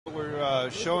we're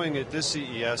showing at this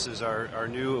CES is our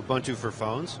new Ubuntu for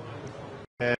phones,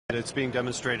 and it's being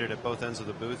demonstrated at both ends of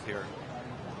the booth here.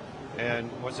 And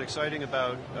what's exciting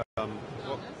about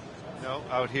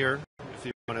out here, if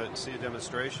you want to see a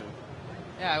demonstration.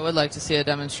 Yeah, I would like to see a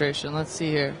demonstration. Let's see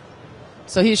here.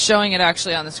 So he's showing it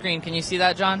actually on the screen. Can you see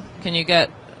that, John? Can you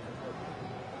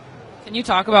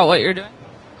talk about what you're doing?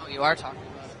 Oh, you are talking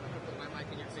about it. I'm going to put my mic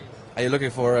in your face. Are you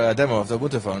looking for a demo of the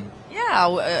Ubuntu phone?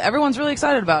 Yeah, everyone's really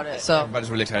excited about it. So Everybody's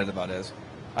really excited about it.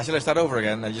 Shall I start over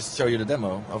again and just show you the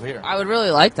demo over here? I would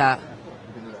really like that.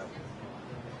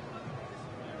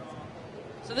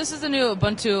 So this is the new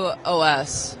Ubuntu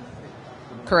OS,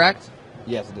 correct?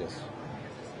 Yes, it is.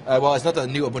 Well, it's not a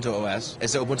new Ubuntu OS.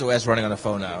 It's the Ubuntu OS running on a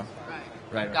phone now.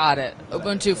 Right. Got it.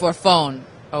 Ubuntu for phone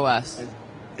OS.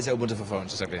 It's Ubuntu for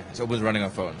phones, exactly. It's Ubuntu running on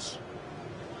phones.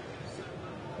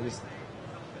 Let me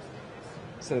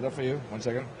set it up for you. 1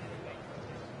 second.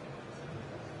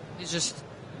 He's just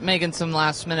making some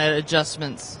last-minute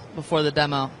adjustments before the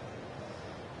demo.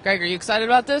 Greg, are you excited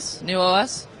about this new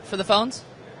OS for the phones?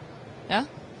 Yeah?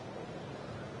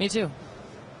 Me too.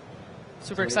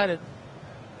 Super excited.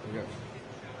 Here we go.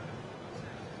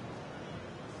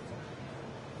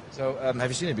 So, have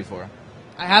you seen it before?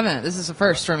 I haven't. This is a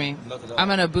first for me. Not at all. I'm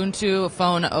an Ubuntu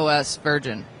Phone OS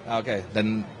virgin. Okay,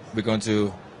 then we're going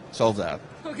to solve that.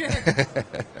 Okay.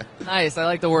 Nice. I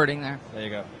like the wording there. There you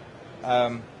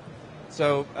go.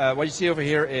 So what you see over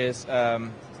here is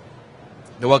the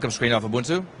welcome screen of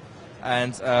Ubuntu.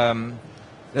 And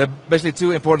there are basically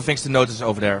two important things to notice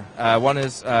over there. One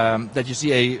is that you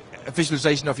see a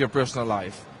visualization of your personal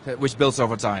life, which builds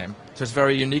over time. So it's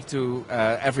very unique to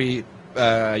every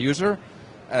user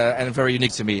and very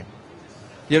unique to me.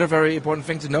 The other very important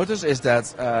thing to notice is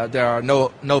that there are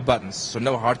no buttons, so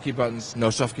no hard key buttons, no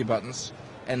soft key buttons.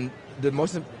 And the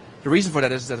reason for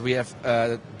that is that we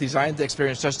have designed the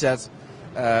experience such that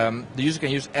the user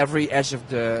can use every edge of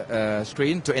the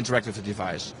screen to interact with the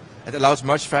device. It allows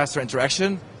much faster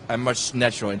interaction and much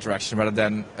natural interaction rather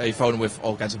than a phone with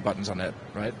all kinds of buttons on it,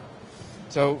 right?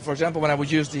 So, for example, when I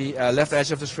would use the left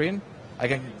edge of the screen, I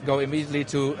can go immediately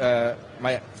to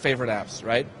my favorite apps,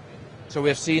 right? So we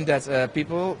have seen that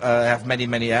people have many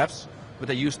apps, but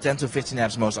they use 10 to 15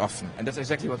 apps most often. And that's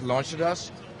exactly what the launcher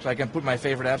does. So I can put my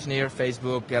favorite apps in here,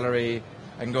 Facebook, gallery.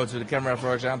 I can go to the camera,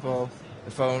 for example,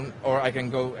 the phone, or I can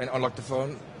go and unlock the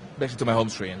phone basically to my home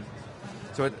screen.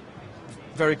 So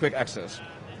very quick access.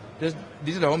 These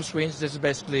are the home screens. This is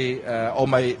basically all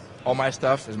my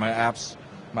stuff. This is my apps,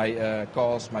 my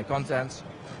calls, my content.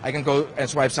 I can go and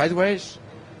swipe sideways,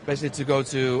 basically to go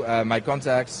to my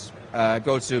contacts,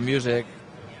 go to music,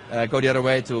 go the other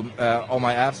way to all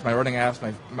my apps, my running apps,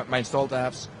 my installed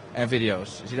apps, and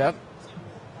videos. You see that?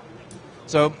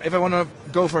 So if I want to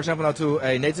go, for example, now to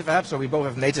a native app, so we both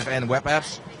have native and web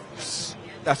apps.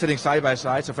 They're sitting side by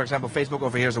side. So for example, Facebook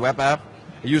over here is a web app.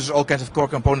 It uses all kinds of core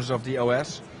components of the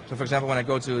OS. So for example, when I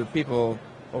go to people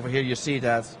over here, you see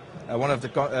that one of the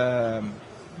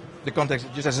contacts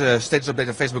just has a status update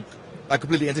on Facebook are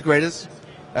completely integrated,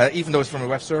 even though it's from a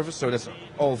web service, so that's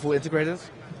all full integrated.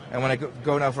 And when I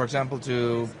go now, for example,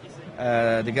 to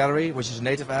the gallery, which is a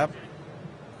native app,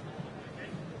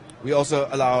 we also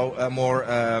allow more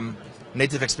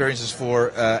native experiences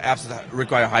for apps that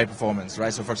require high performance,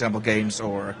 right? So for example, games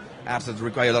or apps that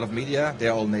require a lot of media,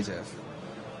 they're all native.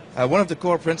 One of the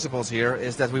core principles here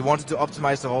is that we wanted to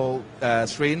optimize the whole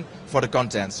screen for the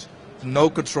content.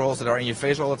 No controls that are in your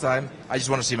face all the time. I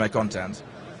just want to see my content.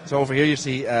 So over here you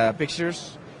see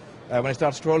pictures. When I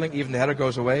start scrolling, even the header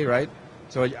goes away, right?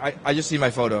 So I just see my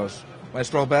photos. When I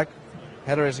scroll back,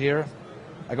 header is here.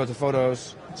 I go to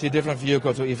photos, see a different view,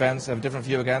 go to events, have a different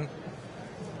view again.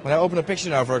 When I open a picture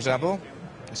now, for example,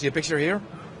 I see a picture here.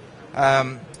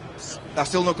 There's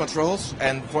still no controls,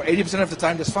 and for 80% of the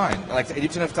time, that's fine. Like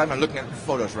 80% of the time, I'm looking at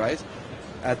photos, right?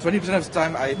 20% of the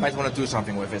time, I might want to do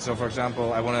something with it. So, for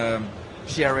example, I want to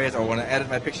share it or want to edit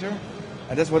my picture,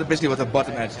 and that's basically what the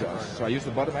bottom edge does. So I use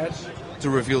the bottom edge to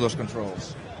reveal those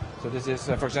controls. So this is,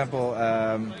 for example,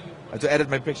 to edit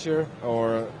my picture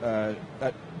or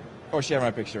share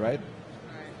my picture, right?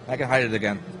 I can hide it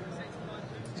again.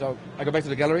 So I go back to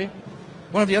the gallery.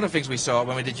 One of the other things we saw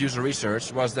when we did user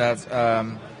research was that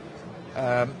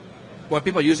when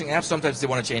people are using apps, sometimes they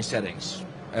want to change settings.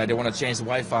 They want to change the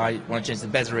Wi-Fi, want to change the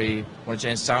battery, want to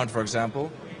change sound, for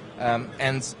example.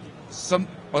 And on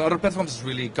other platforms, it's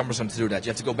really cumbersome to do that.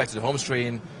 You have to go back to the home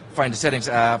screen, find the settings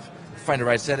app, find the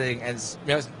right setting, and it's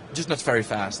just not very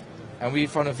fast. And we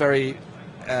found a very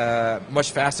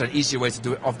much faster and easier way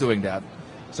of doing that.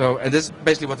 So, and this is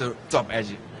basically what the top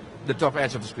edge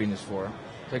of the screen is for.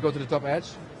 So I go to the top edge.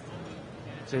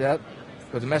 See that?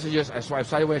 go to messages, I swipe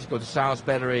sideways, go to sounds,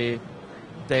 battery,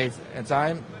 date and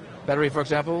time. Battery, for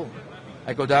example,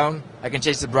 I go down, I can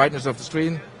change the brightness of the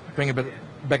screen, bring it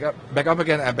back up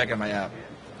again, and back in my app.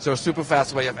 So a super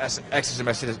fast way of accessing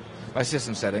my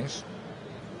system settings.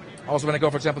 Also, when I go,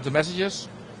 for example, to messages,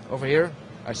 over here,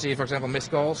 I see, for example,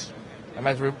 missed calls. I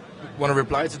might want to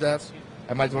reply to that.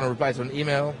 I might want to reply to an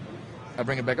email. I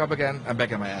bring it back up again, and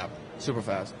back in my app. Super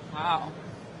fast. Wow.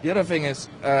 The other thing is,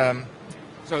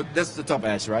 so that's the top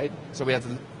edge, right? So we have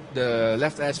the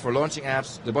left edge for launching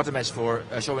apps, the bottom edge for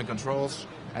showing controls,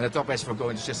 and the top edge for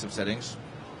going to system settings.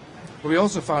 What we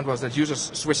also found was that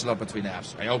users switch a lot between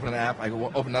apps. I open an app, I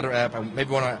open another app,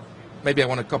 maybe I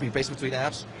want to copy and paste between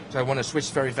apps, so I want to switch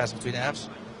very fast between apps.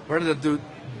 Rather than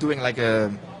doing like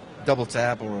a double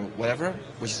tap or whatever,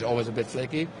 which is always a bit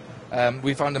flaky,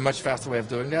 we found a much faster way of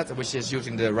doing that, which is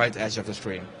using the right edge of the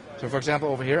screen. So for example,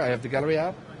 over here I have the gallery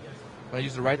app. When I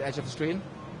use the right edge of the screen,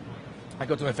 I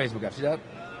go to my Facebook app, see that?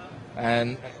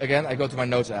 And again, I go to my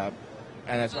Notes app.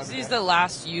 And so these the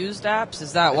last used apps?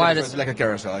 Is that why it's like a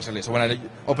carousel, actually. So when I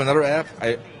open another app,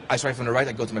 I swipe from the right,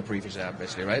 I go to my previous app,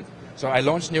 basically, right? So I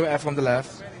launch a new app from the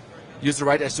left, use the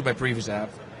right edge to my previous app,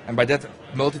 and by that,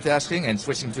 multitasking and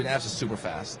switching between apps is super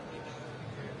fast.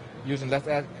 Using left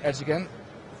edge again,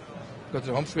 go to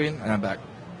the home screen, and I'm back.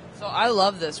 So I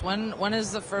love this. When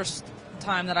is the first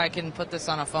time that I can put this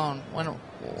on a phone? When?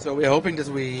 So we're hoping that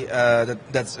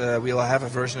we'll have a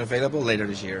version available later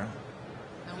this year.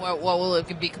 And what will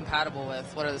it be compatible with?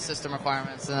 What are the system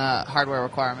requirements and the hardware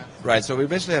requirements? Right. So we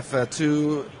basically have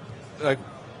two.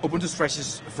 Ubuntu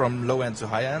stretches from low end to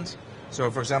high end.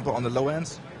 So for example, on the low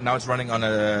end, now it's running on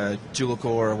a dual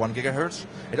core 1 gigahertz.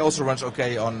 It also runs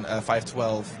okay on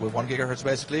 512 with 1 gigahertz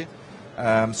basically.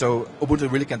 So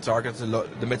Ubuntu really can target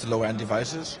the mid to low end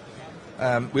devices.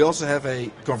 We also have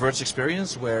a converged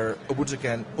experience where the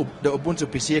Ubuntu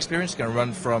PC experience can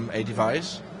run from a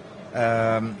device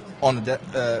as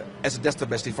a desktop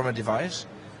basically from a device,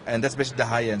 and that's basically the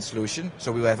high-end solution.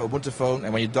 So we have Ubuntu phone,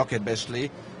 and when you dock it, basically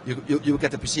you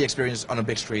get the PC experience on a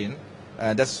big screen.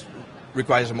 That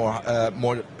requires a more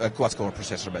quad-core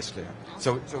processor basically.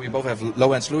 So we both have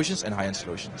low-end solutions and high-end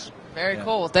solutions. Very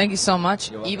cool. Thank you so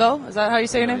much. Evo, is that how you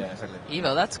say your name? Yeah, exactly.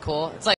 Evo, that's cool. It's like